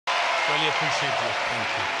Really appreciate you. Thank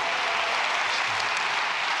you.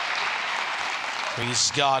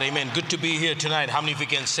 Praise God. Amen. Good to be here tonight. How many of you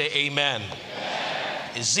can say amen?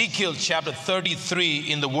 Ezekiel chapter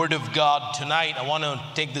 33 in the Word of God. Tonight, I want to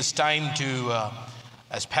take this time to,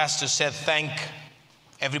 as Pastor said, thank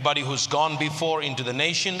everybody who's gone before into the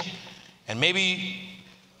nation. And maybe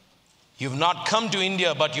you've not come to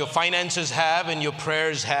India, but your finances have and your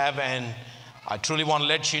prayers have. And I truly want to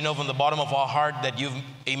let you know from the bottom of our heart that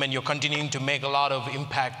you're continuing to make a lot of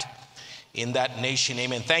impact in that nation.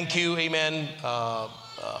 Amen. Thank you. Amen.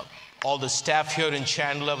 All the staff here in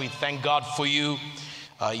Chandler, we thank God for you.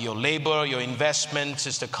 Your labor, your investment,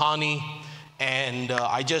 Sister Connie, and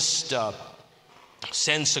I just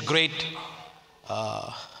sense a great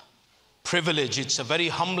privilege. It's a very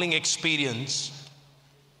humbling experience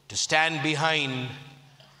to stand behind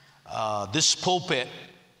this pulpit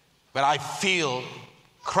where I feel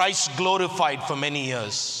Christ glorified for many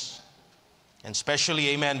years, and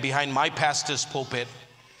especially, amen, behind my pastor's pulpit.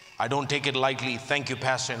 I don't take it lightly. Thank you,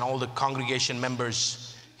 Pastor, and all the congregation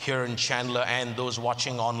members here in Chandler and those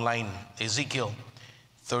watching online. Ezekiel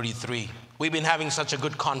 33. We've been having such a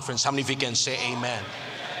good conference. How many of you can say amen?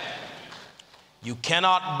 You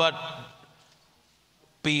cannot but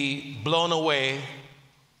be blown away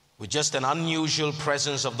with just an unusual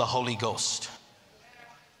presence of the Holy Ghost.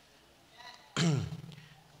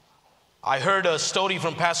 I heard a story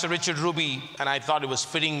from Pastor Richard Ruby, and I thought it was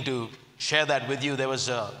fitting to share that with you. There was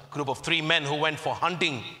a group of 3 men who went for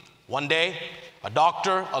hunting one day. A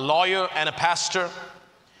doctor, a lawyer, and a pastor.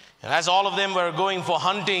 And as all of them were going for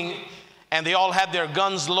hunting, and they all had their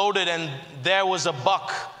guns loaded, and there was a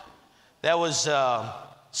buck that was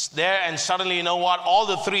there, and suddenly, you know what? All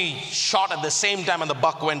the 3 shot at the same time, and the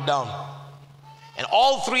buck went down. And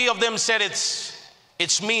all 3 of them said,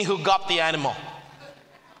 it's me who got the animal.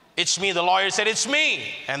 It's me. The lawyer said, it's me.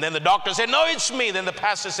 And then the doctor said, no, it's me. Then the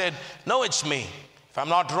pastor said, no, it's me. If I'm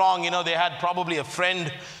not wrong, they had probably a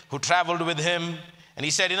friend who traveled with him. And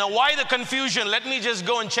he said, why the confusion? Let me just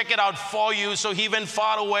go and check it out for you. So he went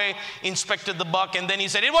far away, inspected the buck, and then he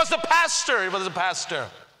said, it was the pastor. It was the pastor.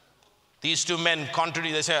 These 2 men,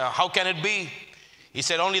 contrary, they said, how can it be? He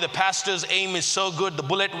said, only the pastor's aim is so good, the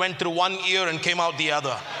bullet went through one ear and came out the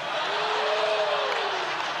other.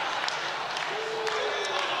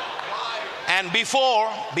 And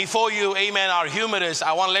before you, amen, are humorous,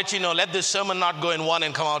 I want to let you know, let this sermon not go in one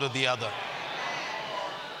and come out of the other.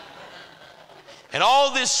 And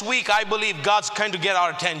all this week, I believe God's trying to get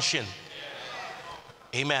our attention.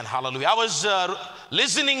 Amen. Hallelujah. I was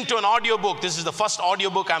listening to an audiobook. This is the first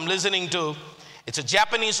audiobook I'm listening to. It's a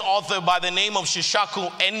Japanese author by the name of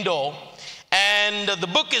Shishaku Endo. And the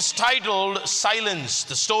book is titled Silence,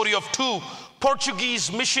 the story of 2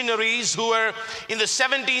 Portuguese missionaries who were in the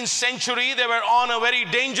 17th century. They were on a very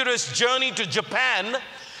dangerous journey to Japan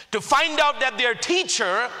to find out that their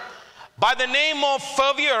teacher by the name of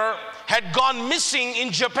Fervier had gone missing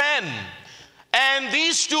in Japan. And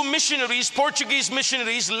these 2 missionaries, Portuguese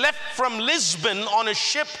missionaries, left from Lisbon on a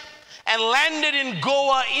ship and landed in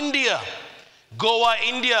Goa, India. Goa,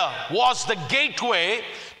 India was the gateway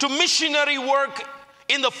to missionary work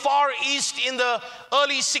in the Far East in the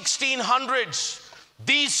early 1600s.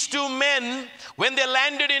 These 2 men, when they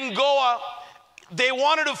landed in Goa, they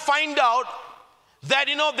wanted to find out that,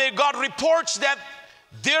 they got reports that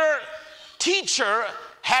their teacher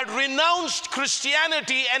had renounced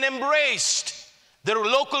Christianity and embraced their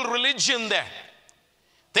local religion there.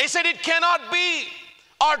 They said, it cannot be.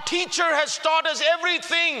 Our teacher has taught us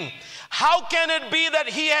everything. How can it be that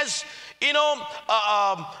he has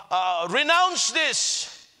renounced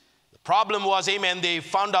this? The problem was, amen, they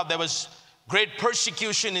found out there was great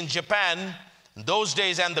persecution in Japan in those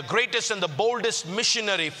days, and the greatest and the boldest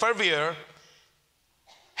missionary, Fervier,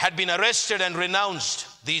 had been arrested and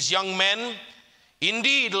renounced. These young men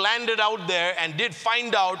indeed landed out there and did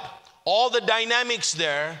find out all the dynamics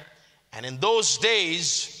there. And in those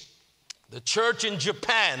days, the church in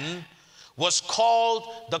Japan was called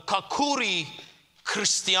the Kakuri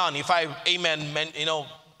Christian. If I, amen,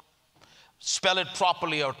 spell it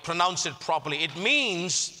properly or pronounce it properly, it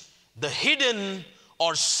means the hidden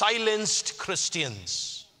or silenced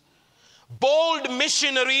Christians. Bold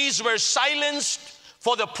missionaries were silenced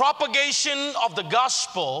for the propagation of the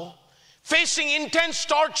gospel, facing intense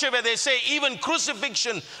torture where they say even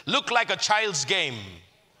crucifixion looked like a child's game.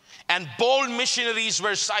 And bold missionaries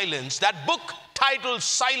were silenced. That book titled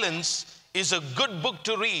Silence is a good book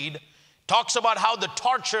to read. Talks about how the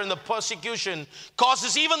torture and the persecution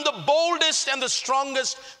causes even the boldest and the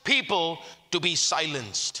strongest people to be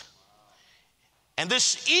silenced. And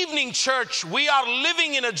this evening, church, we are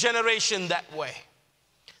living in a generation that way.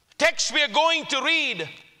 The Next, we are going to read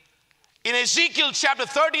in Ezekiel chapter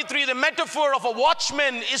 33, the metaphor of a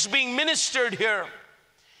watchman is being ministered here.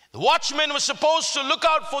 The watchman was supposed to look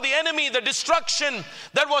out for the enemy, the destruction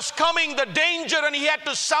that was coming, the danger, and he had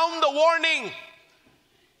to sound the warning.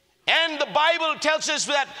 And the Bible tells us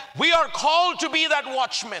that we are called to be that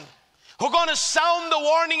watchman who are going to sound the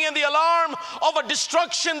warning and the alarm of a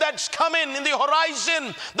destruction that's coming in the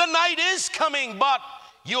horizon. The night is coming, but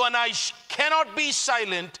you and I cannot be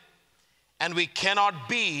silent, and we cannot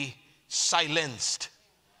be silenced.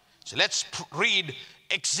 So let's read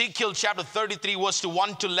Ezekiel chapter 33 verse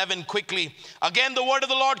 1 to 11 quickly. Again, the word of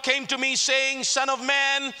the Lord came to me, saying, Son of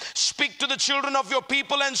man, speak to the children of your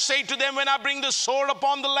people and say to them, when I bring the sword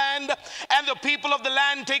upon the land, and the people of the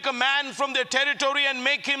land take a man from their territory and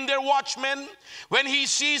make him their watchman, when he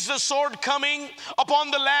sees the sword coming upon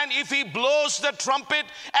the land, if he blows the trumpet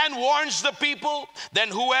and warns the people, then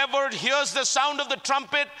whoever hears the sound of the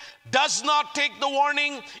trumpet does not take the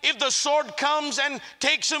warning, if the sword comes and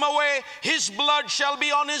takes him away, his blood shall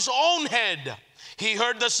be on his own head. He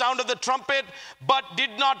heard the sound of the trumpet, but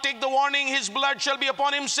did not take the warning, his blood shall be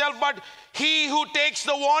upon himself, but he who takes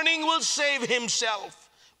the warning will save himself.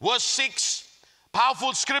 Verse 6,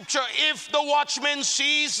 powerful scripture. If the watchman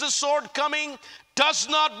sees the sword coming, does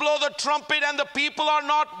not blow the trumpet, and the people are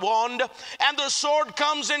not warned, and the sword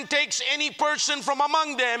comes and takes any person from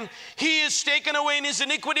among them, he is taken away in his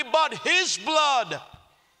iniquity, but his blood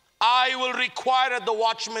I will require at the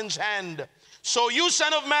watchman's hand. So you,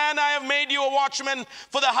 son of man, I have made you a watchman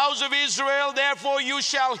for the house of Israel. Therefore you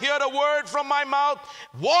shall hear a word from my mouth.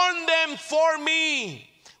 Warn them for me.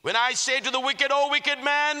 When I say to the wicked, O wicked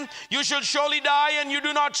man, you shall surely die, and you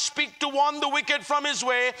do not speak to warn the wicked from his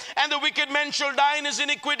way, and the wicked man shall die in his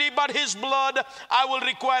iniquity, but his blood I will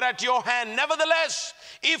require at your hand. Nevertheless,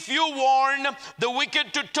 if you warn the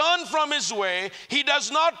wicked to turn from his way, he does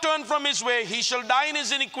not turn from his way, he shall die in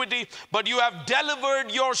his iniquity, but you have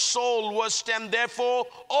delivered your soul. Verse 10, therefore,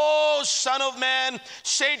 O son of man,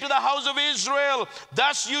 say to the house of Israel,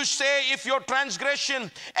 thus you say, if your transgression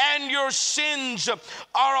and your sins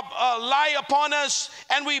lie upon us,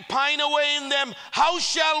 and we pine away in them, how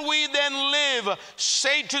shall we then live?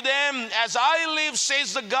 Say to them, as I live,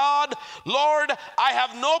 says the God, Lord, I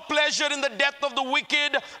have no pleasure in the death of the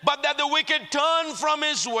wicked, but that the wicked turn from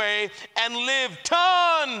his way and live.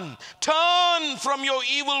 Turn from your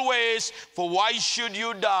evil ways, for why should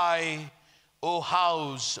you die, O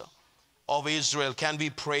house of Israel? Can we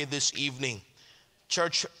pray this evening?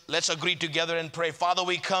 Church, let's agree together and pray. Father,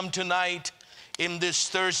 we come tonight in this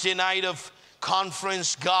Thursday night of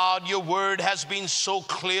conference. God, your word has been so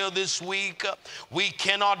clear this week. We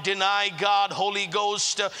cannot deny, God, Holy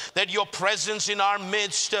Ghost, that your presence in our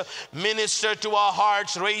midst minister to our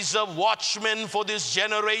hearts. Raise up watchmen for this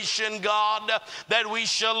generation, God, that we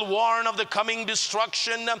shall warn of the coming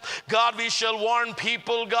destruction. God, we shall warn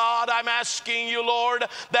people. God, I'm asking you, Lord,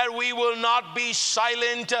 that we will not be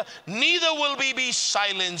silent, neither will we be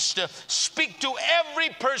silenced. Speak to every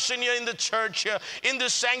person here in the church, in the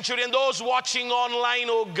sanctuary, and those watching online,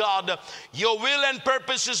 oh God. Your will and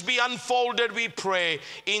purposes be unfolded, we pray.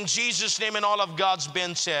 In Jesus' name, and all of God's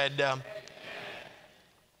been said. Amen.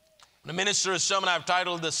 The minister's sermon I've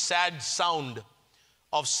titled The Sad Sound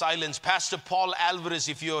of Silence. Pastor Paul Alvarez,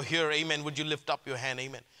 if you're here, amen, would you lift up your hand?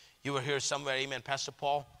 Amen. You were here somewhere, amen. Pastor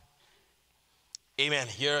Paul, amen.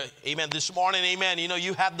 Here, amen. This morning, amen. You know,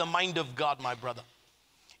 you have the mind of God, my brother.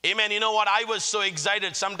 Amen. You know what? I was so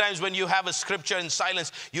excited. Sometimes when you have a scripture in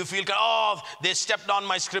silence, you feel, oh, they stepped on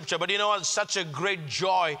my scripture. But you know what? It's such a great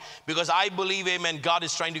joy, because I believe, amen, God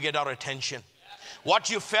is trying to get our attention. What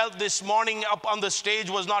you felt this morning up on the stage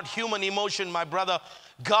was not human emotion, my brother.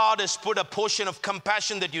 God has put a portion of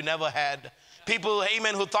compassion that you never had. People,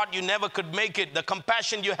 amen, who thought you never could make it. The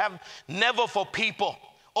compassion you have never for people.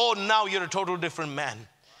 Oh, now you're a total different man.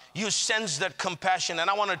 You sense that compassion, and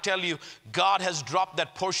I want to tell you, God has dropped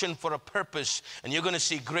that portion for a purpose, and you're going to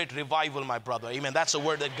see great revival, my brother. Amen. That's a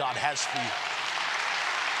word that God has for you.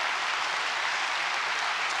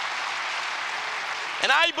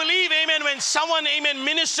 And I believe, amen, when someone, amen,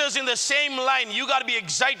 ministers in the same line, you got to be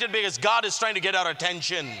excited, because God is trying to get our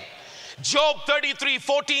attention. Job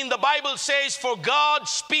 33:14, the Bible says, for God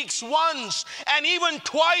speaks once and even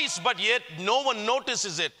twice, but yet no one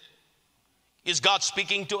notices it. Is God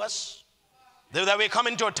speaking to us? That we come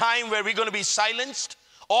into a time where we're going to be silenced,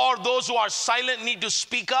 or those who are silent need to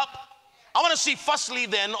speak up? I want to see firstly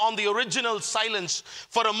then on the original silence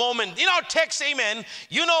for a moment. In our text, amen,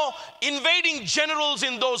 invading generals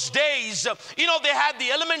in those days, they had the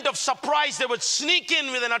element of surprise. They would sneak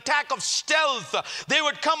in with an attack of stealth. They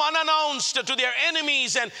would come unannounced to their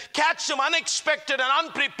enemies and catch them unexpected and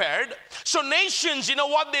unprepared. So nations,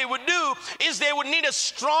 what they would do is they would need a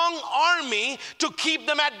strong army to keep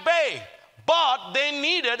them at bay. But they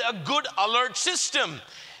needed a good alert system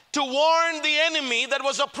to warn the enemy that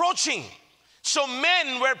was approaching. So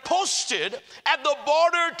men were posted at the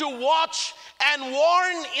border to watch and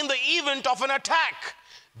warn in the event of an attack.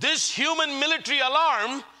 This human military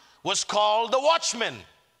alarm was called the watchman.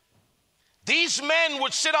 These men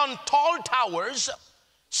would sit on tall towers,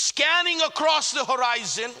 scanning across the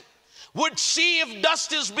horizon, would see if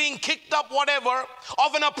dust is being kicked up, whatever,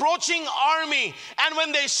 of an approaching army. And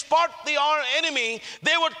when they spot the enemy,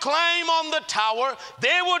 they would climb on the tower,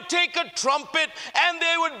 they would take a trumpet, and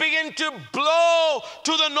they would begin to blow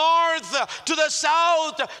to the north, to the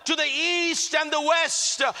south, to the east and the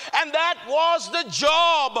west. And that was the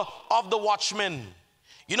job of the watchman.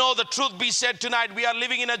 The truth be said tonight, we are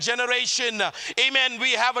living in a generation, amen,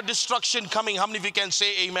 we have a destruction coming. How many of you can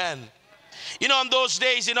say amen? In those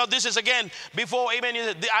days, this is again before,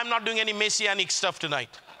 amen, I'm not doing any messianic stuff tonight.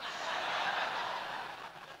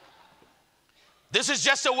 This is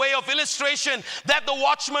just a way of illustration that the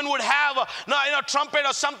watchman would have a trumpet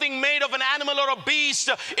or something made of an animal or a beast.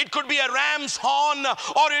 It could be a ram's horn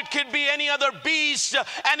or it could be any other beast.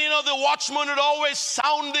 And the watchman would always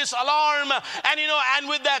sound this alarm. And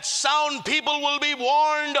with that sound, people will be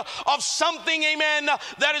warned of something, amen,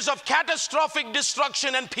 that is of catastrophic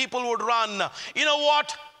destruction, and people would run. You know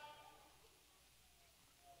what?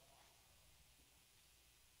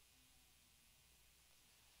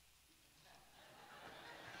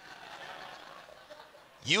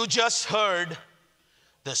 You just heard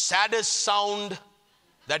the saddest sound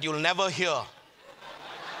that you'll never hear.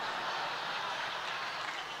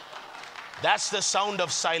 That's the sound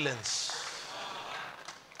of silence.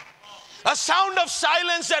 A sound of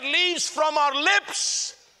silence that leaves from our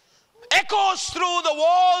lips, echoes through the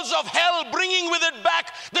walls of hell, bringing with it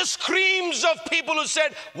back the screams of people who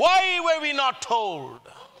said, "Why were we not told?"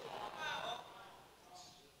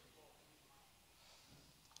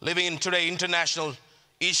 Living in today international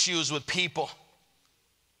issues with people.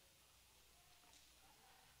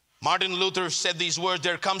 Martin Luther said these words: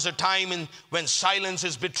 there comes a time when silence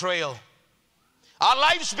is betrayal. Our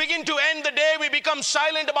lives begin to end the day we become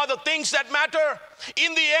silent about the things that matter.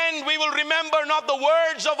 In the end, we will remember not the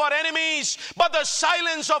words of our enemies, but the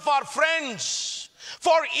silence of our friends.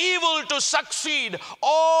 For evil to succeed,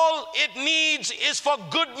 all it needs is for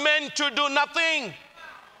good men to do nothing.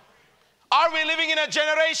 Are we living in a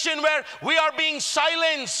generation where we are being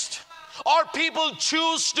silenced, or people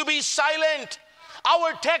choose to be silent?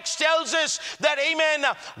 Our text tells us that, amen,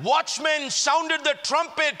 watchmen sounded the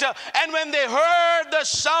trumpet, and when they heard the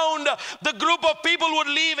sound, the group of people would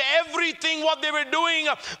leave everything what they were doing.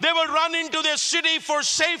 They would run into their city for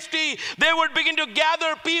safety. They would begin to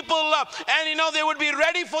gather people, and they would be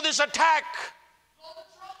ready for this attack.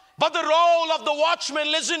 But the role of the watchman,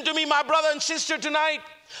 listen to me, my brother and sister, tonight.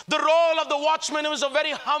 The role of the watchman was a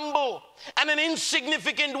very humble and an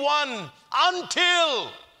insignificant one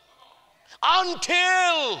until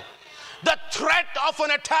the threat of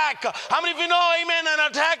an attack. How many of you know, amen, an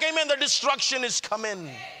attack, amen, the destruction is coming.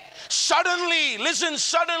 Suddenly, listen,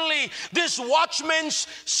 suddenly, this watchman's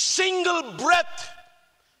single breath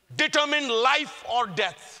determined life or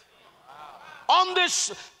death. On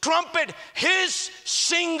this trumpet, his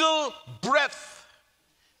single breath.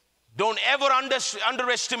 Don't ever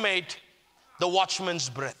underestimate the watchman's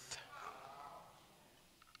breath.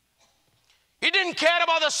 He didn't care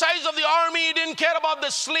about the size of the army. He didn't care about the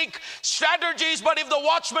sleek strategies. But if the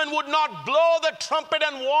watchman would not blow the trumpet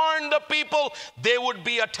and warn the people, they would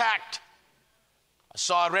be attacked.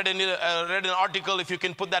 I read an article, if you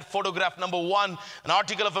can put that photograph number 1, an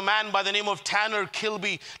article of a man by the name of Tanner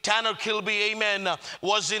Kilby. Tanner Kilby, amen,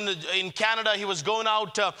 was in Canada. He was going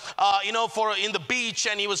out, in the beach,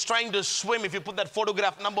 and he was trying to swim. If you put that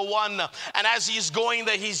photograph number 1, and as he's going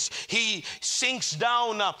there, he sinks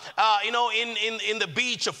down, in the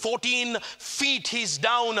beach, 14 feet he's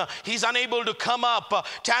down. He's unable to come up.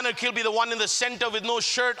 Tanner Kilby, the one in the center with no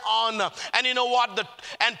shirt on, and you know what?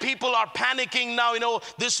 And people are panicking now.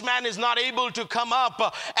 this man is not able to come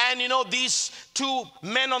up. And these two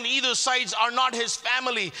men on either sides are not his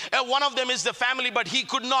family. One of them is the family, but he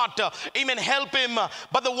could not, amen, help him.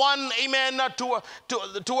 But the one, amen,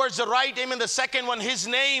 towards the right, amen, the second one, his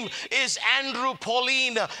name is Andrew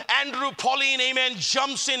Pauline. Andrew Pauline, amen,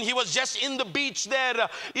 jumps in. He was just in the beach there.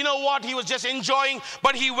 You know what? He was just enjoying,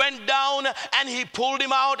 but he went down and he pulled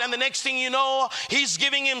him out. And the next thing you know, he's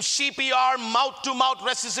giving him CPR, mouth-to-mouth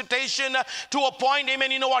resuscitation, to a point,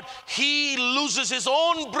 amen, you know what? He loses his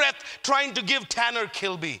own breath trying to give Tanner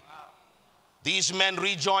Kilby. These men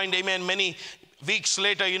rejoined, amen, many weeks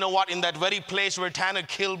later, you know what, in that very place where Tanner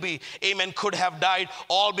Kilby, amen, could have died,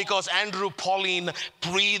 all because Andrew Pauline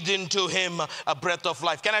breathed into him a breath of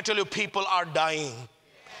life. Can I tell you, people are dying.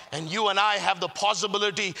 And you and I have the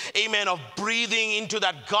possibility, amen, of breathing into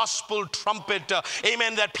that gospel trumpet,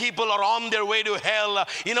 amen, that people are on their way to hell,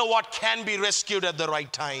 you know what, can be rescued at the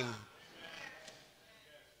right time.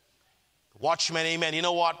 Watchmen, amen, you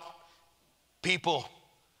know what, people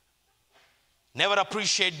never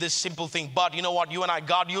appreciate this simple thing, but you know what, you and I,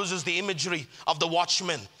 God uses the imagery of the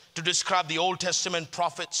watchman to describe the Old Testament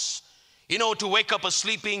prophets. To wake up a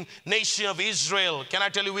sleeping nation of Israel. Can I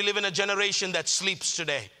tell you, we live in a generation that sleeps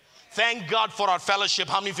today. Thank God for our fellowship.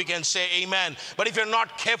 How many of you can say amen? But if you're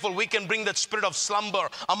not careful, we can bring that spirit of slumber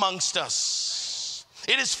amongst us.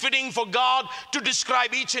 It is fitting for God to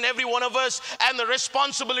describe each and every one of us and the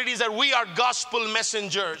responsibilities that we are gospel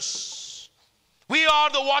messengers. We are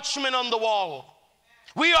the watchmen on the wall.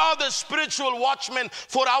 We are the spiritual watchmen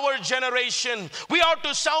for our generation. We are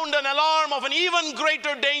to sound an alarm of an even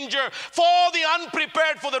greater danger for the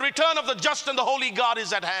unprepared, for the return of the just and the holy God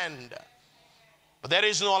is at hand. But there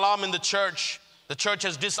is no alarm in the church. The church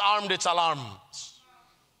has disarmed its alarms.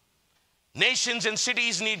 Nations and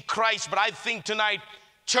cities need Christ, but I think tonight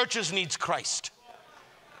churches need Christ.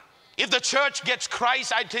 If the church gets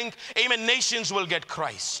Christ, I think, amen, nations will get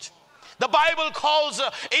Christ. The Bible calls,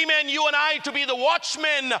 amen, you and I to be the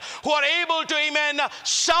watchmen who are able to, amen,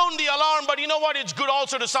 sound the alarm. But you know what? It's good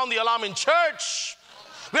also to sound the alarm in church.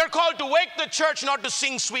 We are called to wake the church, not to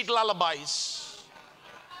sing sweet lullabies.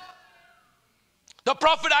 The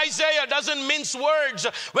prophet Isaiah doesn't mince words.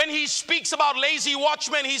 When he speaks about lazy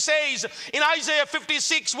watchmen, he says in Isaiah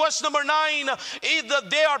 56 verse number 9,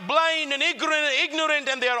 they are blind and ignorant,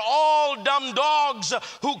 and they are all dumb dogs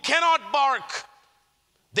who cannot bark.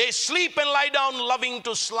 They sleep and lie down, loving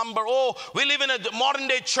to slumber. Oh, we live in a modern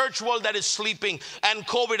day church world that is sleeping, and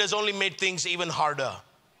COVID has only made things even harder.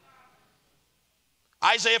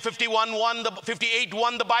 Isaiah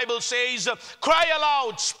 58:1, the Bible says, cry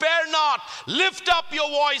aloud, spare not, lift up your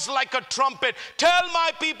voice like a trumpet. Tell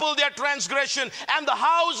my people their transgression and the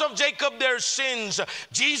house of Jacob their sins.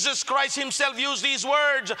 Jesus Christ himself used these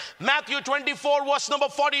words. Matthew 24 verse number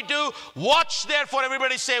 42. Watch therefore,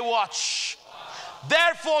 everybody say watch.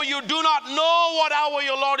 Therefore you do not know what hour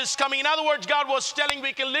your Lord is coming. In other words, God was telling,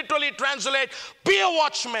 we can literally translate, be a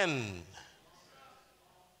watchman.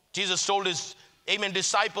 Jesus told his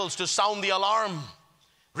disciples to sound the alarm.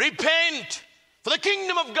 Repent, for the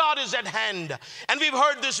kingdom of God is at hand. And we've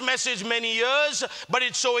heard this message many years, but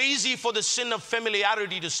it's so easy for the sin of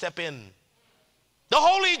familiarity to step in. The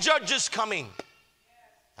holy judge is coming.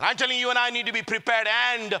 And I'm telling you and I need to be prepared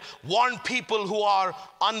and warn people who are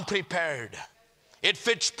unprepared. It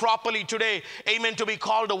fits properly today, amen, to be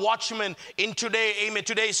called a watchman in today, amen,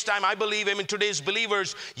 today's time. I believe, amen, today's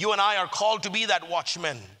believers, you and I are called to be that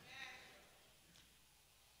watchman.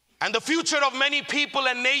 And the future of many people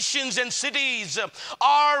and nations and cities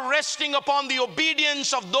are resting upon the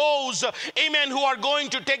obedience of those, amen, who are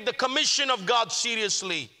going to take the commission of God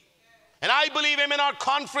seriously. And I believe, amen, our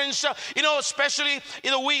conference, especially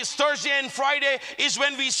in the weeks, Thursday and Friday, is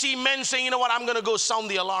when we see men saying, you know what, I'm going to go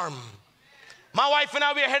sound the alarm. My wife and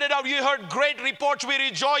I, we are headed out. You heard great reports. We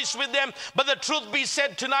rejoice with them. But the truth be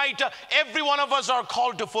said tonight, every one of us are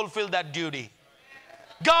called to fulfill that duty.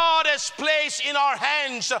 God has placed in our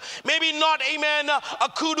hands, maybe not, amen, a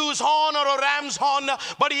kudu's horn or a ram's horn,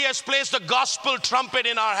 but he has placed the gospel trumpet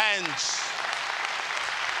in our hands.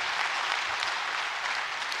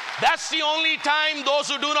 That's the only time those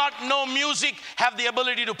who do not know music have the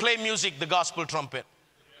ability to play music, the gospel trumpet.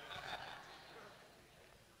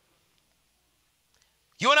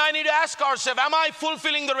 You and I need to ask ourselves, am I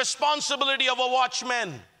fulfilling the responsibility of a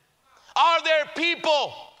watchman? Are there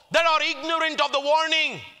people that are ignorant of the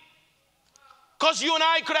warning? Because you and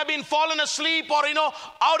I could have been fallen asleep or,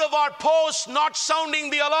 out of our post, not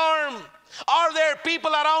sounding the alarm. Are there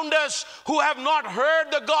people around us who have not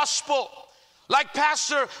heard the gospel? Like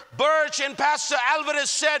Pastor Birch and Pastor Alvarez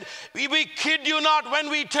said, we kid you not when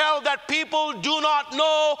we tell that people do not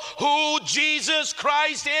know who Jesus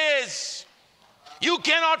Christ is. You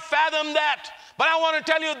cannot fathom that. But I want to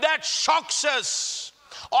tell you that shocks us.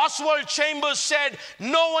 Oswald Chambers said,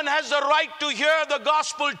 no one has the right to hear the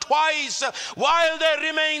gospel twice while there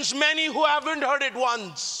remains many who haven't heard it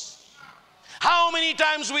once. How many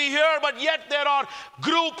times we hear, but yet there are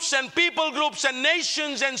groups and people groups and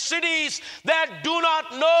nations and cities that do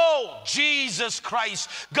not know Jesus Christ.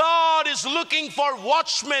 God is looking for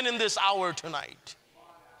watchmen in this hour tonight.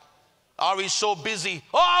 Are we so busy?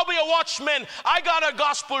 Oh, I'll be a watchman. I got a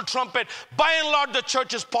gospel trumpet. By and large, the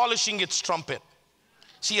church is polishing its trumpet.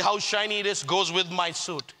 See how shiny it is? Goes with my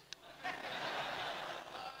suit.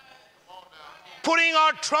 Putting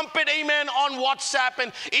our trumpet, amen, on WhatsApp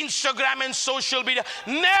and Instagram and social media.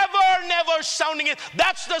 Never sounding it.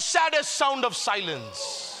 That's the saddest sound of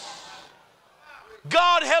silence.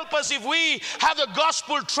 God help us if we have the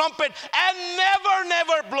gospel trumpet and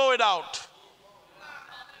never blow it out.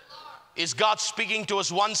 Is God speaking to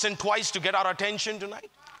us once and twice to get our attention tonight?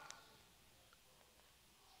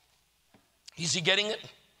 Is He getting it?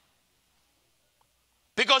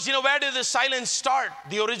 Because where did the silence start?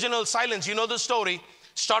 The original silence, you know the story,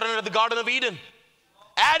 started at the Garden of Eden.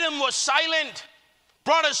 Adam was silent,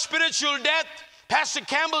 brought a spiritual death. Pastor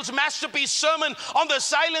Campbell's masterpiece sermon on the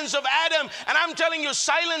silence of Adam. And I'm telling you,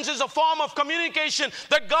 silence is a form of communication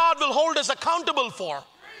that God will hold us accountable for.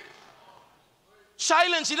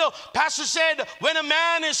 Silence, Pastor said, when a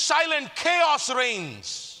man is silent, chaos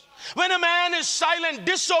reigns. When a man is silent,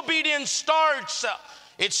 disobedience starts.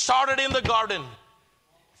 It started in the garden.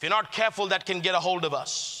 If you're not careful, that can get a hold of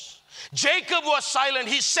us. Jacob was silent.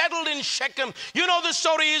 He settled in Shechem. You know the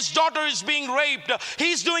story. His daughter is being raped.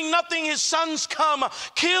 He's doing nothing. His sons come.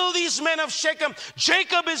 Kill these men of Shechem.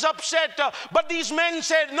 Jacob is upset. But these men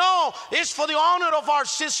said, no, it's for the honor of our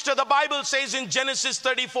sister. The Bible says in Genesis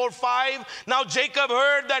 34:5, now Jacob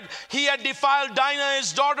heard that he had defiled Dinah,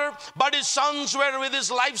 his daughter, but his sons were with his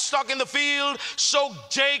livestock in the field. So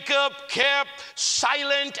Jacob kept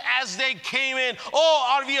silent as they came in.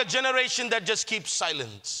 Oh, are we a generation that just keeps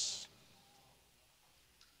silence?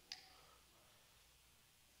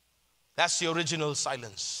 That's the original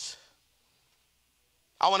silence.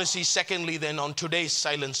 I want to see secondly then on today's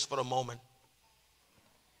silence for a moment.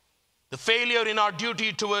 The failure in our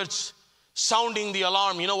duty towards sounding the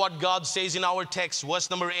alarm. You know what God says in our text,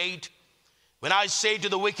 verse number 8? When I say to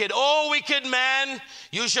the wicked, O wicked man,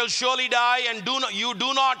 you shall surely die, and you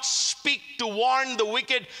do not speak to warn the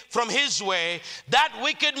wicked from his way. That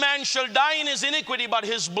wicked man shall die in his iniquity, but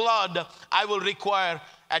his blood I will require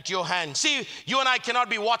at your hand. See, you and I cannot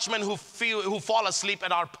be watchmen who fall asleep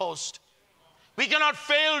at our post. We cannot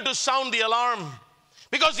fail to sound the alarm,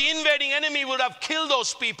 because the invading enemy would have killed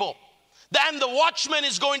those people. Then the watchman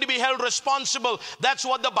is going to be held responsible. That's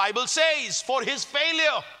what the Bible says, for his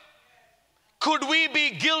failure. Could we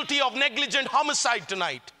be guilty of negligent homicide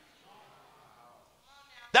tonight?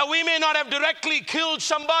 That we may not have directly killed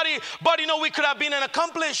somebody, but we could have been an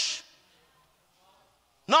accomplice.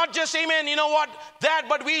 Not just, amen,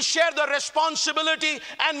 but we share the responsibility,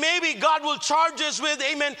 and maybe God will charge us with,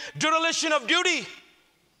 amen, dereliction of duty.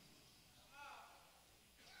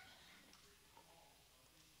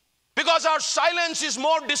 Because our silence is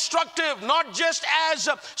more destructive, not just as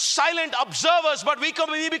silent observers, but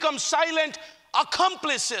we become silent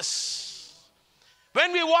accomplices.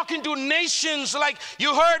 When we walk into nations like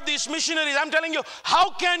you heard these missionaries, I'm telling you,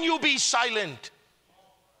 how can you be silent?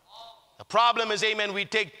 The problem is, amen, we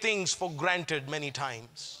take things for granted many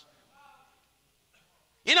times.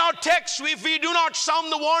 In our text, if we do not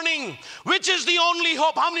sound the warning, which is the only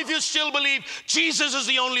hope, how many of you still believe Jesus is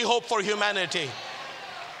the only hope for humanity?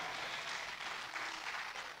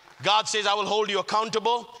 God says, I will hold you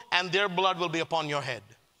accountable, and their blood will be upon your head.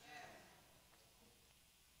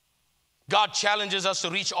 God challenges us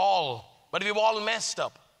to reach all, but we've all messed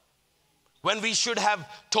up when we should have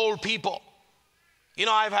told people.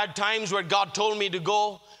 I've had times where God told me to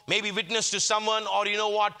go, maybe witness to someone, or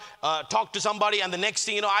talk to somebody, and the next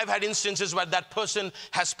thing I've had instances where that person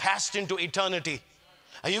has passed into eternity.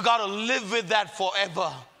 And you got to live with that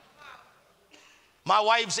forever. My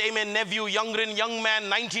wife's, amen, nephew, young man,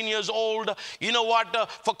 19 years old.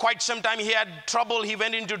 For quite some time he had trouble. He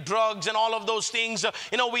went into drugs and all of those things.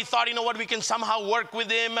 We thought, we can somehow work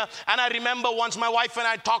with him. And I remember once my wife and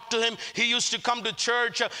I talked to him, he used to come to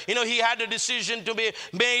church. He had a decision to be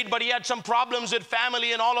made, but he had some problems with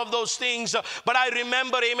family and all of those things. But I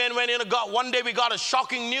remember, amen, when one day we got a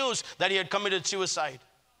shocking news that he had committed suicide.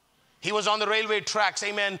 He was on the railway tracks,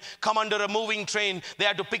 amen, come under a moving train. They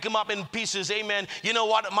had to pick him up in pieces, amen. You know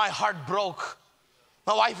what? My heart broke.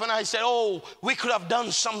 My wife and I said, oh, we could have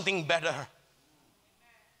done something better.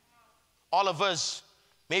 All of us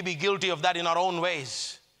may be guilty of that in our own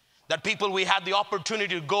ways. That people we had the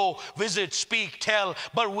opportunity to go, visit, speak, tell,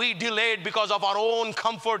 but we delayed because of our own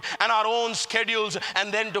comfort and our own schedules,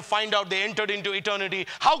 and then to find out they entered into eternity.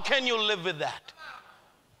 How can you live with that?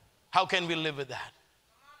 How can we live with that?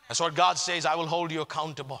 That's what God says, I will hold you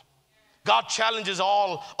accountable. God challenges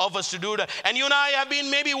all of us to do that. And you and I have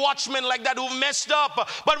been maybe watchmen like that who've messed up.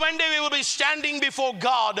 But one day we will be standing before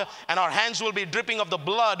God and our hands will be dripping of the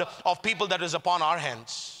blood of people that is upon our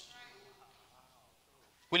hands.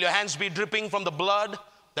 Will your hands be dripping from the blood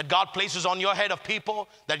that God places on your head of people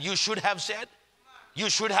that you should have said, you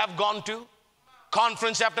should have gone to?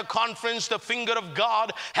 Conference after conference, the finger of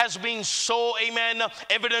God has been so, amen,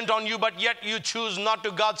 evident on you, but yet you choose not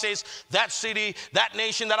to. God says, that city, that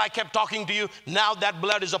nation that I kept talking to you, now that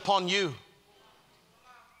blood is upon you.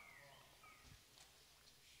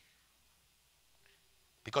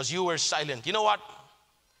 Because you were silent. You know what?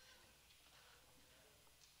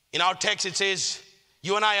 In our text it says,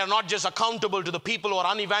 you and I are not just accountable to the people who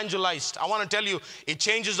are unevangelized. I want to tell you, it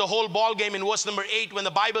changes the whole ball game in verse number 8 when the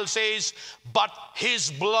Bible says, but his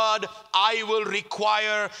blood I will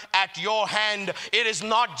require at your hand. It is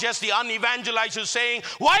not just the unevangelized who's saying,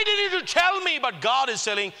 why didn't you tell me? But God is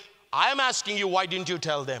saying, I'm asking you, why didn't you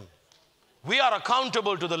tell them? We are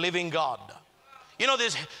accountable to the living God. You know,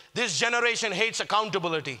 this generation hates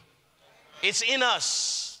accountability. It's in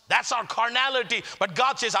us. That's our carnality. But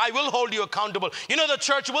God says, I will hold you accountable. You know, the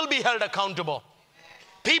church will be held accountable.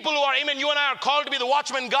 People who are, amen, you and I are called to be the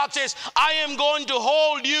watchmen. God says, I am going to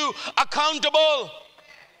hold you accountable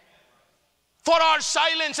for our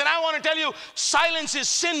silence. And I want to tell you, silence is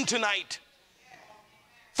sin tonight.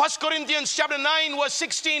 1 Corinthians chapter 9 verse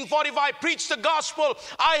 16, 45, preach the gospel.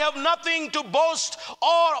 I have nothing to boast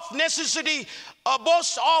of necessity,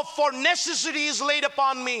 for necessity is laid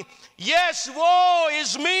upon me. Yes, woe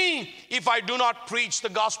is me if I do not preach the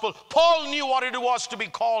gospel. Paul knew what it was to be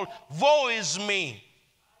called, woe is me.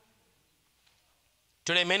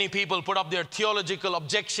 Today many people put up their theological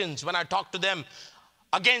objections when I talk to them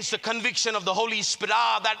against the conviction of the Holy Spirit.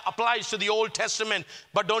 That applies to the Old Testament.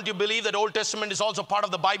 But don't you believe that Old Testament is also part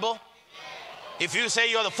of the Bible? If you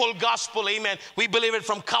say you're the full gospel, amen, we believe it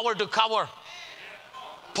from cover to cover.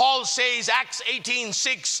 Paul says, Acts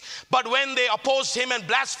 18:6, but when they opposed him and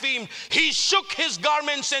blasphemed, he shook his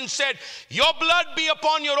garments and said, your blood be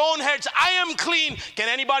upon your own heads. I am clean. Can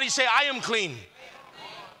anybody say, I am clean?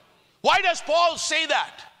 Why does Paul say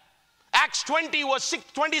that? Acts 20 was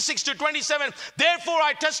 26 to 27. Therefore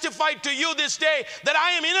I testify to you this day that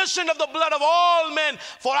I am innocent of the blood of all men,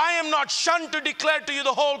 for I am not shunned to declare to you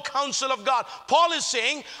the whole counsel of God. Paul is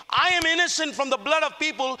saying, I am innocent from the blood of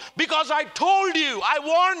people because I told you, I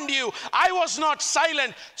warned you, I was not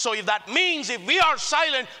silent. So if that means if we are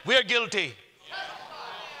silent, we are guilty.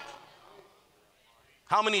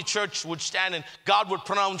 How many church would stand and God would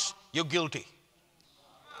pronounce you guilty?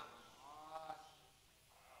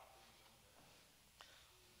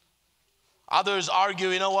 Others argue,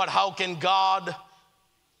 you know what, how can God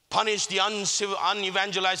punish the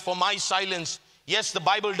unevangelized for my silence? Yes, the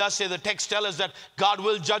Bible does say, the text tells us that God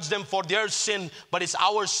will judge them for their sin, but it's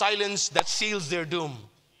our silence that seals their doom.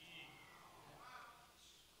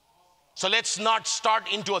 So let's not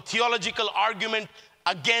start into a theological argument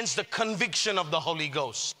against the conviction of the Holy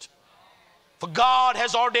Ghost. For God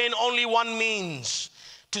has ordained only one means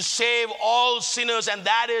to save all sinners, and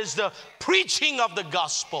that is the preaching of the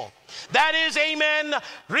gospel. That is, amen,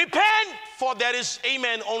 repent, for there is,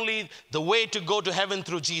 amen, only the way to go to heaven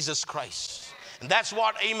through Jesus Christ. And that's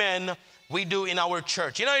what, amen, we do in our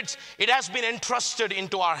church. You know, it has been entrusted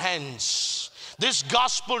into our hands. This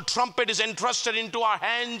gospel trumpet is entrusted into our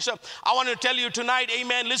hands. I want to tell you tonight,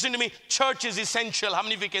 amen, listen to me, church is essential. How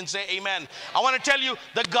many of you can say amen? I want to tell you,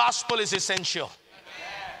 the gospel is essential.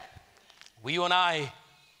 You and I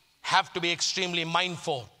have to be extremely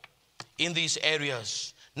mindful in these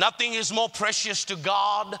areas. Nothing is more precious to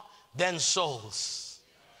God than souls.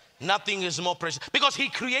 Nothing is more precious because He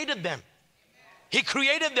created them. He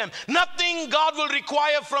created them. Nothing God will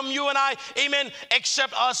require from you and I, amen,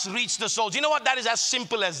 except us reach the souls. You know what? That is as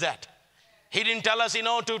simple as that. He didn't tell us, you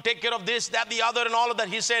know, to take care of this, that, the other, and all of that.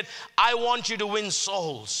 He said, I want you to win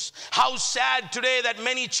souls. How sad today that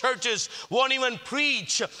many churches won't even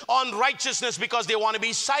preach on righteousness because they want to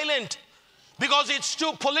be silent, because it's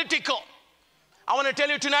too political. I want to tell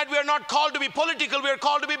you tonight, we are not called to be political, we are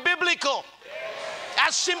called to be biblical.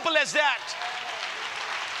 As simple as that.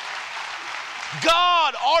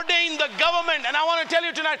 God ordained the government. And I want to tell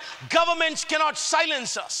you tonight, governments cannot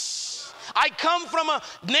silence us. I come from a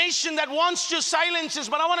nation that wants to silence us,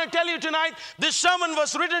 but I want to tell you tonight, this sermon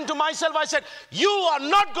was written to myself. I said, you are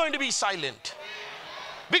not going to be silent.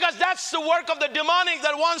 Because that's the work of the demonic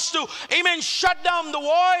that wants to, amen, shut down the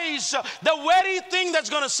voice, the very thing that's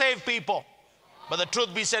going to save people. But the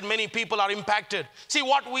truth be said, many people are impacted. See,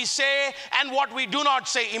 what we say and what we do not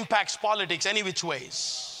say impacts politics any which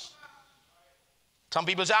ways. Some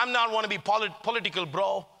people say, I'm not want to be political,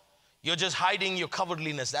 bro. You're just hiding your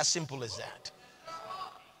cowardliness. That's simple as that.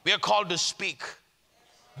 We are called to speak.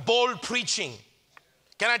 Bold preaching.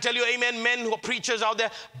 Can I tell you, amen, men who are preachers out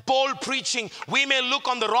there, bold preaching. We may look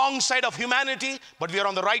on the wrong side of humanity, but we are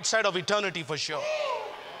on the right side of eternity for sure.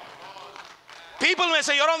 People may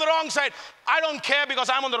say, you're on the wrong side. I don't care because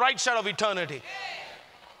I'm on the right side of eternity.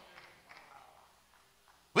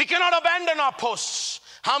 We cannot abandon our posts.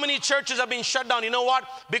 How many churches have been shut down? You know what?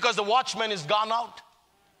 Because the watchman is gone out.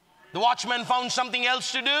 The watchman found something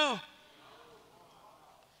else to do.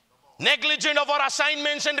 Negligent of our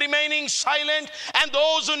assignments and remaining silent, and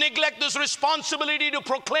those who neglect this responsibility to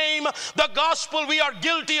proclaim the gospel, we are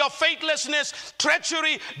guilty of faithlessness,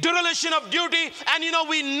 treachery, dereliction of duty, and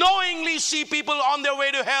we knowingly see people on their way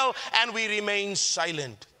to hell and we remain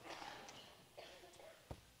silent.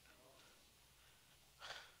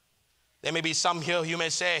 There may be some here, you may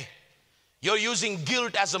say, you're using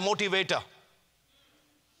guilt as a motivator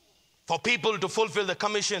for people to fulfill the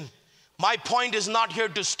commission. My point is not here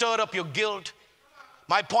to stir up your guilt.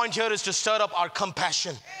 My point here is to stir up our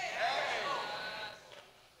compassion.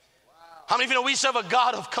 How many of you know we serve a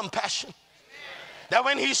God of compassion? That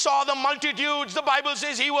when he saw the multitudes, the Bible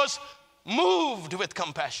says he was moved with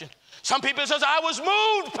compassion. Some people say, I was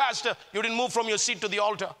moved, Pastor. You didn't move from your seat to the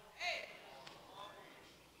altar.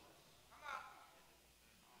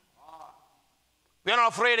 We are not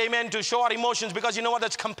afraid, amen, to show our emotions because you know what?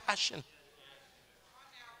 That's compassion.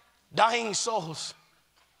 Dying souls.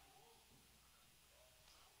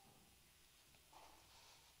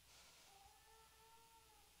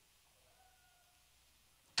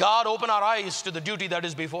 God, open our eyes to the duty that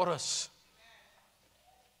is before us.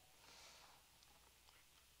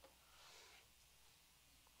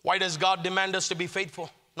 Why does God demand us to be faithful,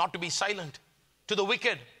 not to be silent? To the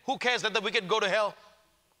wicked, who cares that the wicked go to hell?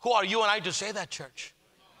 Who are you and I to say that, church?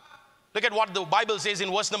 Look at what the Bible says in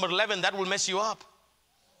verse number 11. That will mess you up.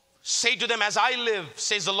 Say to them, as I live,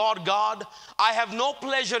 says the Lord God, I have no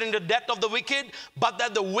pleasure in the death of the wicked, but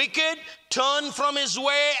that the wicked turn from his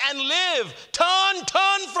way and live. Turn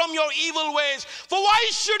from your evil ways. For why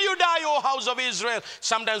should you die, O house of Israel?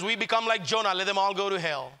 Sometimes we become like Jonah, let them all go to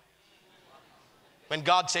hell. When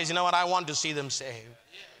God says, you know what, I want to see them saved.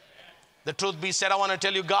 The truth be said, I want to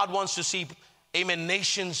tell you, God wants to see, amen,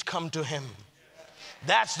 nations come to him.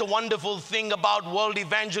 That's the wonderful thing about world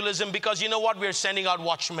evangelism, because you know what? We're sending out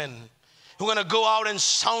watchmen who are going to go out and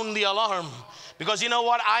sound the alarm. Because you know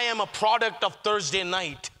what? I am a product of Thursday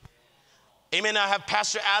night. Amen. I have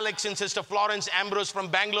Pastor Alex and Sister Florence Ambrose from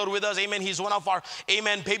Bangalore with us. Amen. He's one of our,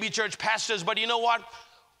 amen, baby church pastors. But you know what?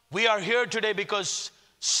 We are here today because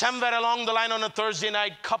somewhere along the line on a Thursday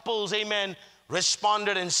night, couples, amen,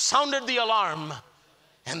 responded and sounded the alarm.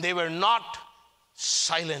 And they were not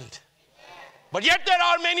silent. But yet there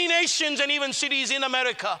are many nations and even cities in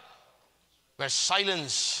America where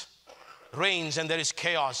silence reigns and there is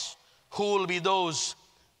chaos. Who will be those?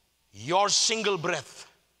 Your single breath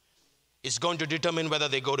is going to determine whether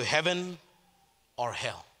they go to heaven or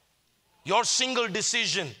hell. Your single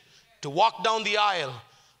decision to walk down the aisle,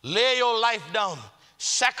 lay your life down,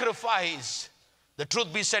 sacrifice. The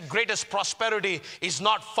truth be said, greatest prosperity is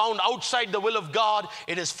not found outside the will of God.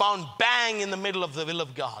 It is found bang in the middle of the will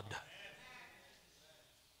of God.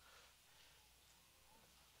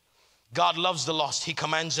 God loves the lost. He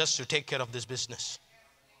commands us to take care of this business.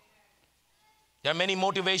 There are many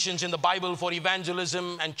motivations in the Bible for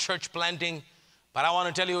evangelism and church planting, but I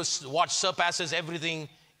want to tell you what surpasses everything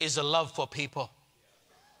is a love for people.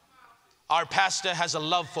 Our pastor has a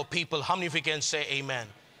love for people. How many of you can say amen?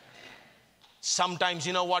 Sometimes,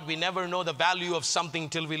 you know what? We never know the value of something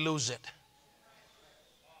till we lose it.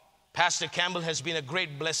 Pastor Campbell has been a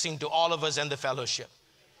great blessing to all of us and the fellowship.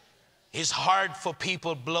 His heart for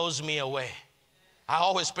people blows me away. I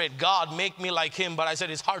always prayed, God, make me like him, but I said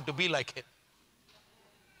it's hard to be like him.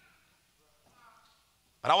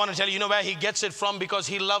 But I want to tell you, you know where he gets it from? Because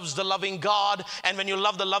he loves the loving God, and when you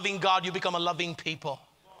love the loving God, you become a loving people.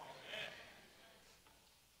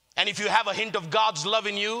 And if you have a hint of God's love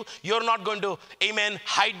in you, you're not going to, amen,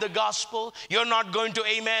 hide the gospel. You're not going to,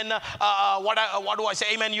 amen, what do I say?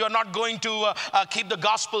 Amen, you're not going to keep the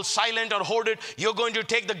gospel silent or hold it. You're going to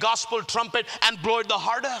take the gospel trumpet and blow it the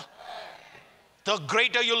harder. The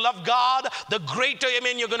greater you love God, the greater,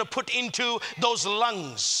 amen, you're going to put into those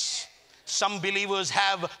lungs. Some believers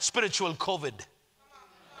have spiritual COVID.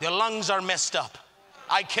 Their lungs are messed up.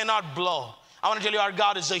 I cannot blow. I want to tell you, our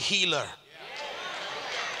God is a healer.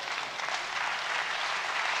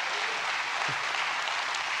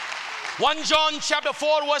 1 John chapter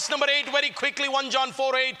 4 verse number 8, very quickly, 1 John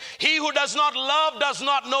 4:8. He who does not love does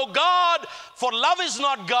not know God, for love is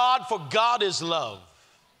not God, for God is love.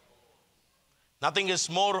 Nothing is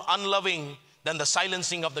more unloving than the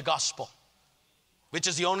silencing of the gospel, which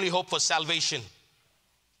is the only hope for salvation.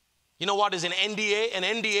 You know what is an NDA? An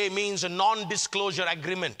NDA means a non-disclosure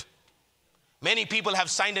agreement. Many people have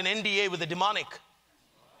signed an NDA with the demonic.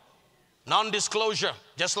 Non-disclosure,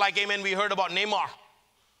 just like, amen, we heard about Neymar.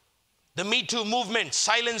 The Me Too movement,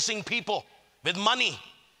 silencing people with money.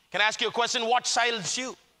 Can I ask you a question? What silences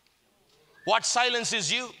you? What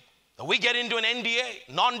silences you? We get into an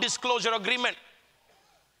NDA, non-disclosure agreement.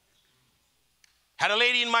 Had a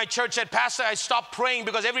lady in my church said, Pastor, I stopped praying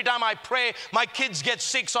because every time I pray, my kids get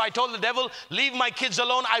sick. So I told the devil, leave my kids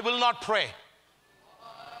alone, I will not pray.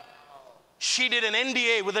 She did an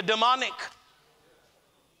NDA with a demonic.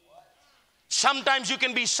 Sometimes you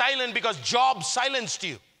can be silent because job silenced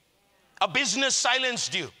you. A business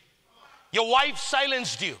silenced you. Your wife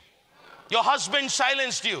silenced you. Your husband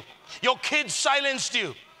silenced you. Your kids silenced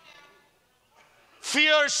you.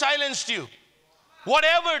 Fear silenced you.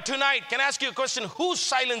 Whatever tonight, can I ask you a question? Who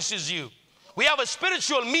silences you? We have a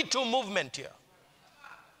spiritual Me Too movement here.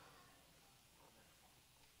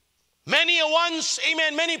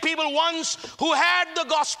 Many people once who had the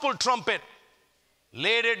gospel trumpet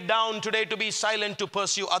laid it down today to be silent, to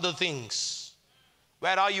pursue other things.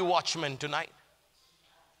 Where are you, watchmen, tonight?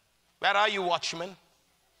 Where are you, watchmen?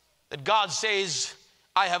 That God says,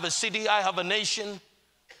 I have a city, I have a nation,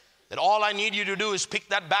 that all I need you to do is pick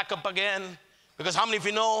that back up again. Because how many of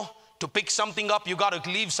you know, to pick something up, you got to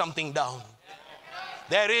leave something down.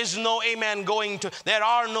 There is no, amen, there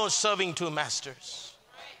are no serving two masters.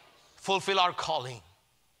 Fulfill our calling.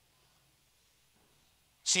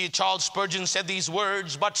 See, Charles Spurgeon said these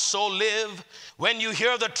words, but so live. When you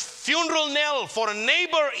hear the funeral knell for a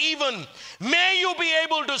neighbor even, may you be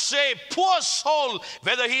able to say, poor soul,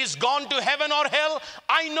 whether he is gone to heaven or hell,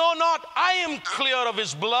 I know not, I am clear of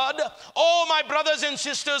his blood. Oh, my brothers and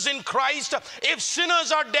sisters in Christ, if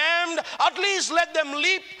sinners are damned, at least let them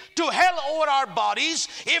leap to hell over our bodies.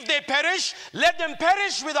 If they perish, let them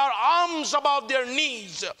perish with our arms above their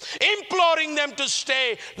knees, imploring them to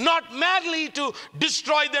stay, not madly to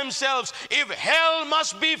destroy themselves. If hell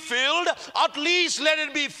must be filled, at least let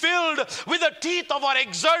it be filled with the teeth of our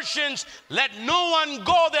exertions. Let no one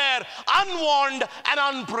go there unwarned and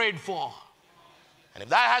unprayed for. And if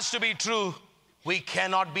that has to be true, we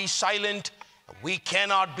cannot be silent. We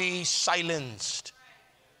cannot be silenced.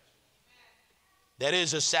 There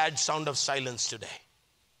is a sad sound of silence today.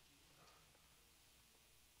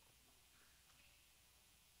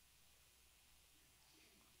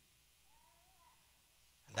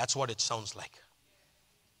 And that's what it sounds like.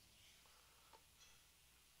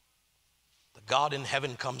 The God in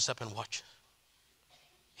heaven comes up and watches.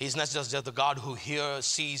 He's not just the God who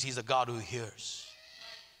sees, he's a God who hears.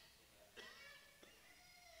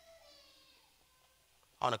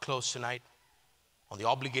 I want to close tonight on the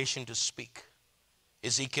obligation to speak.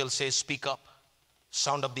 Ezekiel says, speak up,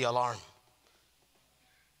 sound up the alarm.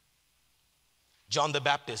 John the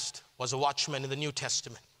Baptist was a watchman in the New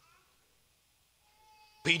Testament.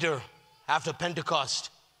 Peter, after Pentecost,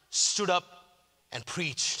 stood up and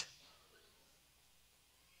preached.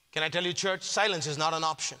 Can I tell you, church, silence is not an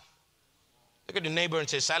option. Look at your neighbor and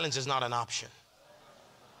say, silence is not an option.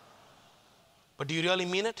 But do you really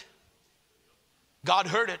mean it? God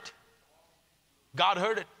heard it. God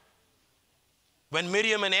heard it. When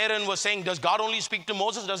Miriam and Aaron were saying, does God only speak to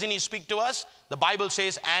Moses? Doesn't he speak to us? The Bible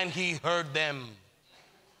says, and he heard them.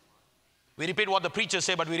 We repeat what the preachers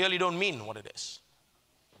say, but we really don't mean what it is.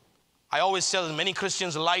 I always tell many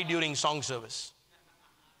Christians lie during song service.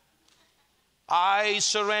 I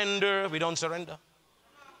surrender. We don't surrender.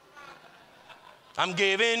 I'm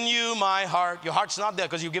giving you my heart. Your heart's not there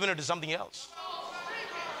because you've given it to something else.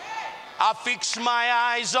 I fix my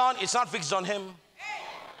eyes on. It's not fixed on him.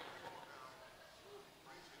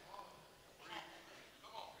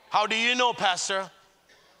 How do you know, Pastor?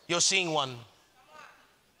 You're seeing one.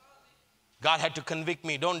 God had to convict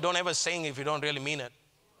me. Don't ever sing if you don't really mean it.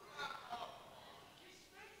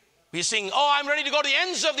 We sing, oh, I'm ready to go to the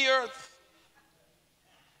ends of the earth.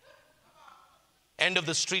 End of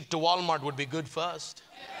the street to Walmart would be good first.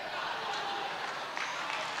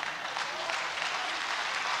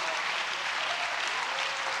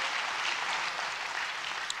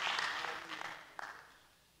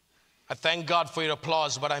 I thank God for your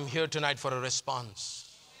applause, but I'm here tonight for a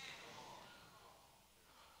response.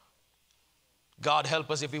 God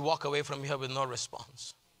help us if we walk away from here with no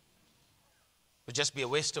response. It would just be a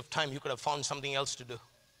waste of time. You could have found something else to do.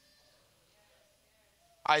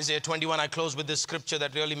 Isaiah 21, I close with this scripture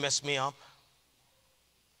that really messed me up.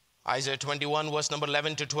 Isaiah 21, verse number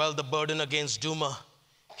 11 to 12, the burden against Duma.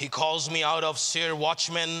 He calls me out of Seir,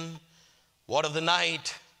 watchmen, what of the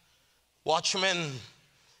night? Watchmen,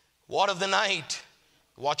 what of the night?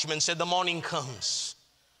 The watchman said, the morning comes,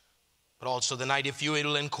 but also the night. If you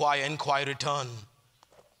will inquire, return.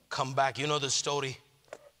 Come back. You know the story.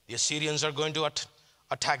 The Assyrians are going to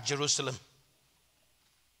attack Jerusalem.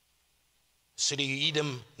 City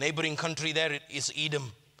Edom, neighboring country there is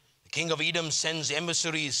Edom. The king of Edom sends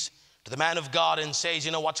emissaries to the man of God and says,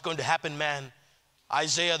 you know what's going to happen, man?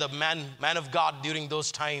 Isaiah, the man of God during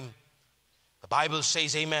those times, the Bible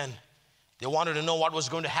says, amen, they wanted to know what was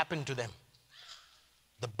going to happen to them.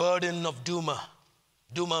 The burden of Duma.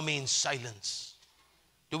 Duma means silence.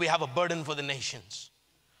 Do we have a burden for the nations?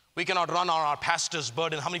 We cannot run on our pastor's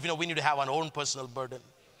burden. How many of you know we need to have our own personal burden?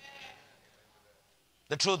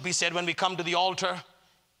 The truth be said, when we come to the altar,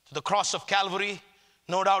 to the cross of Calvary,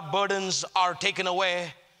 no doubt burdens are taken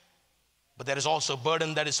away, but there is also a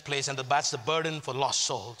burden that is placed, and that's the burden for lost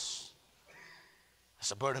souls.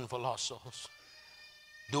 That's a burden for lost souls.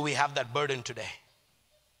 Do we have that burden today?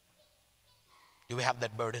 Do we have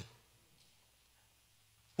that burden?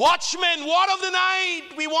 Watchmen, what of the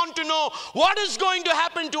night? We want to know what is going to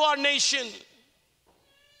happen to our nation.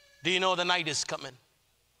 Do you know the night is coming?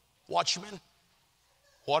 Watchmen,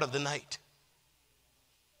 what of the night?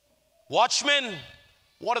 Watchmen,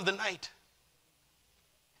 what of the night?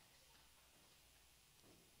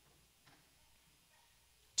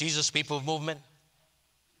 Jesus People Movement.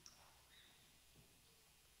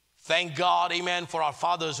 Thank God, amen, for our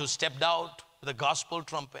fathers who stepped out with the gospel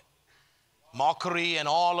trumpet. Mockery and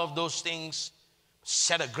all of those things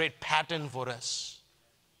set a great pattern for us.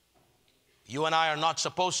 You and I are not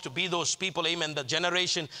supposed to be those people, amen, the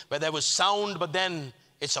generation where there was sound, but then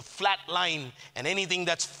it's a flat line, and anything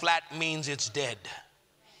that's flat means it's dead.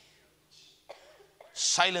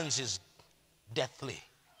 Silence is deathly.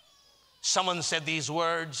 Someone said these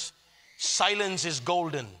words, silence is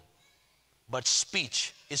golden, but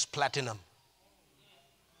speech is platinum.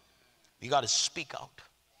 We got to speak out.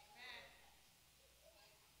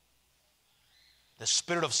 The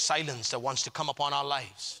spirit of silence that wants to come upon our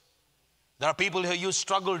lives. There are people here, you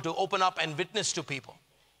struggle to open up and witness to people.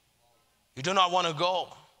 You do not want to go.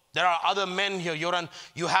 There are other men here,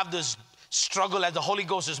 you have this struggle as the Holy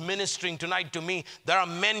Ghost is ministering tonight to me. There are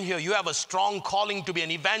men here, you have a strong calling to be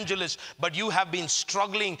an evangelist, but you have been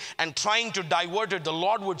struggling and trying to divert it. The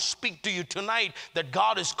Lord would speak to you tonight that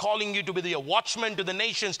God is calling you to be the watchman to the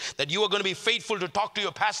nations, that you are going to be faithful to talk to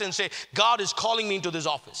your pastor and say, God is calling me into this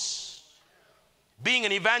office. Being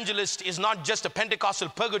an evangelist is not just a Pentecostal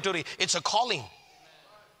purgatory, it's a calling.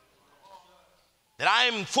 That I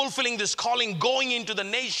am fulfilling this calling, going into the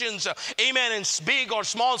nations, amen, in big or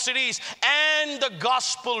small cities, and the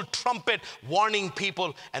gospel trumpet warning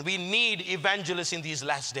people. And we need evangelists in these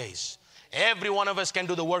last days. Every one of us can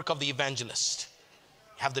do the work of the evangelist.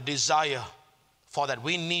 Have the desire for that.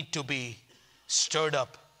 We need to be stirred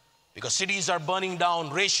up. Because cities are burning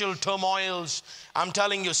down, racial turmoils, I'm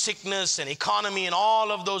telling you, sickness and economy and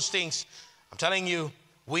all of those things. I'm telling you,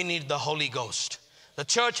 we need the Holy Ghost. The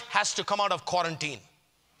church has to come out of quarantine.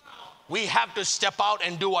 We have to step out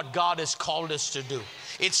and do what God has called us to do.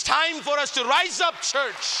 It's time for us to rise up,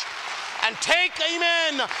 church, and take,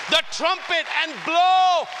 amen, the trumpet and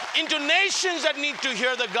blow into nations that need to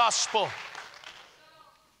hear the gospel.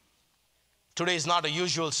 Today is not a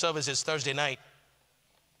usual service, it's Thursday night.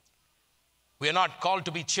 We are not called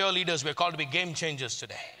to be cheerleaders, we're called to be game changers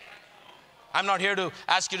today. I'm not here to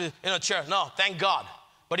ask you to, cheer. No, thank God.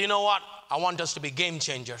 But you know what? I want us to be game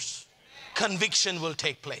changers. Conviction will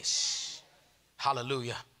take place.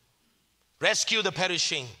 Hallelujah. Rescue the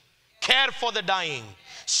perishing. Care for the dying.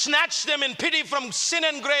 Snatch them in pity from sin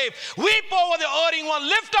and grave. Weep over the erring one.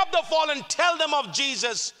 Lift up the fallen. Tell them of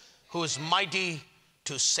Jesus who is mighty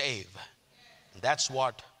to save. That's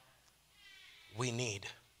what we need.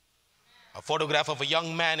 A photograph of a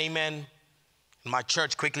young man, amen, in my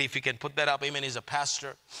church, quickly, if you can put that up, amen, he's a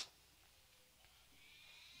pastor.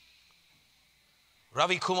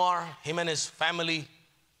 Ravi Kumar, him and his family,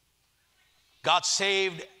 got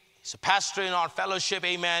saved. He's a pastor in our fellowship,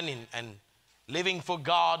 amen, and living for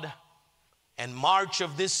God. And March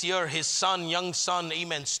of this year, his son, young son,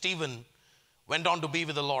 amen, Stephen, went on to be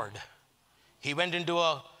with the Lord. He went into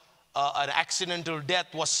an accidental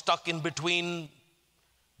death, was stuck in between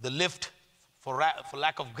the lift for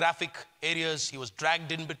lack of graphic areas. He was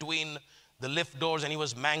dragged in between the lift doors and he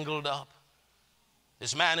was mangled up.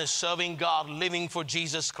 This man is serving God, living for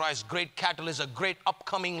Jesus Christ. Great catalyst, a great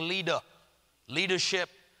upcoming leader. Leadership,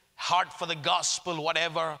 heart for the gospel,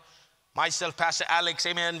 whatever. Myself, Pastor Alex,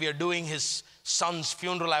 amen, we are doing his son's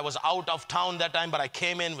funeral. I was out of town that time, but I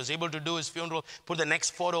came in, was able to do his funeral. Put the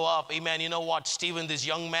next photo up, amen. You know what, Stephen, this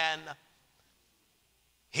young man,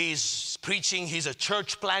 he's preaching, he's a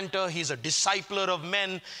church planter, he's a discipler of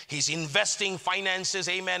men, he's investing finances,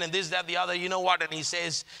 amen, and this, that, the other, you know what, and he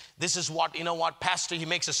says, this is what, you know what, pastor, he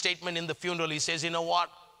makes a statement in the funeral, he says, you know what,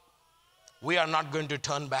 we are not going to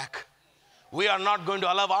turn back. We are not going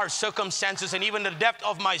to allow our circumstances and even the death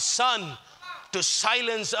of my son to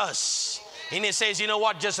silence us. And he says, you know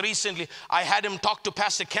what, just recently, I had him talk to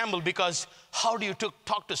Pastor Campbell because how do you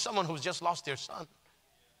talk to someone who's just lost their son?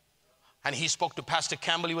 And he spoke to Pastor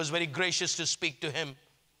Campbell. He was very gracious to speak to him.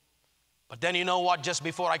 But then you know what, just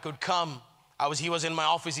before I could come, he was in my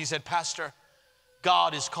office. He said, Pastor,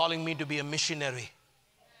 God is calling me to be a missionary.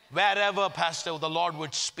 Wherever, Pastor, the Lord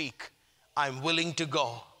would speak, I'm willing to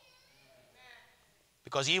go.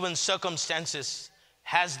 Because even circumstances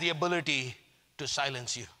has the ability to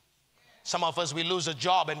silence you. Some of us, we lose a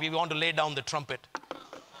job and we want to lay down the trumpet.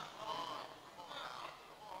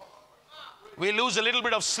 We lose a little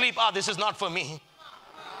bit of sleep. This is not for me.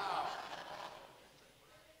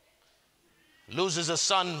 Loses a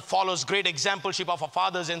son, follows great exampleship of our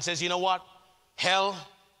fathers and says, you know what? Hell,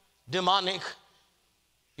 demonic,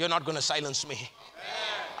 you're not going to silence me.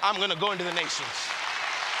 I'm going to go into the nations.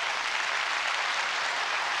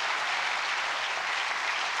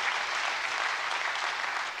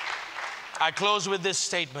 I close with this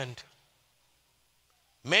statement.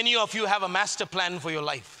 Many of you have a master plan for your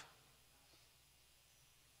life.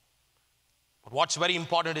 But what's very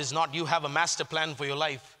important is not you have a master plan for your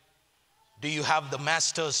life. Do you have the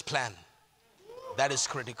master's plan? That is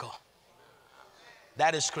critical.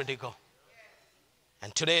 That is critical.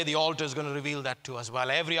 And today the altar is going to reveal that to us. While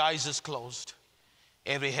every eyes is closed,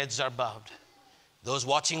 every heads are bowed. Those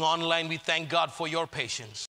watching online, we thank God for your patience.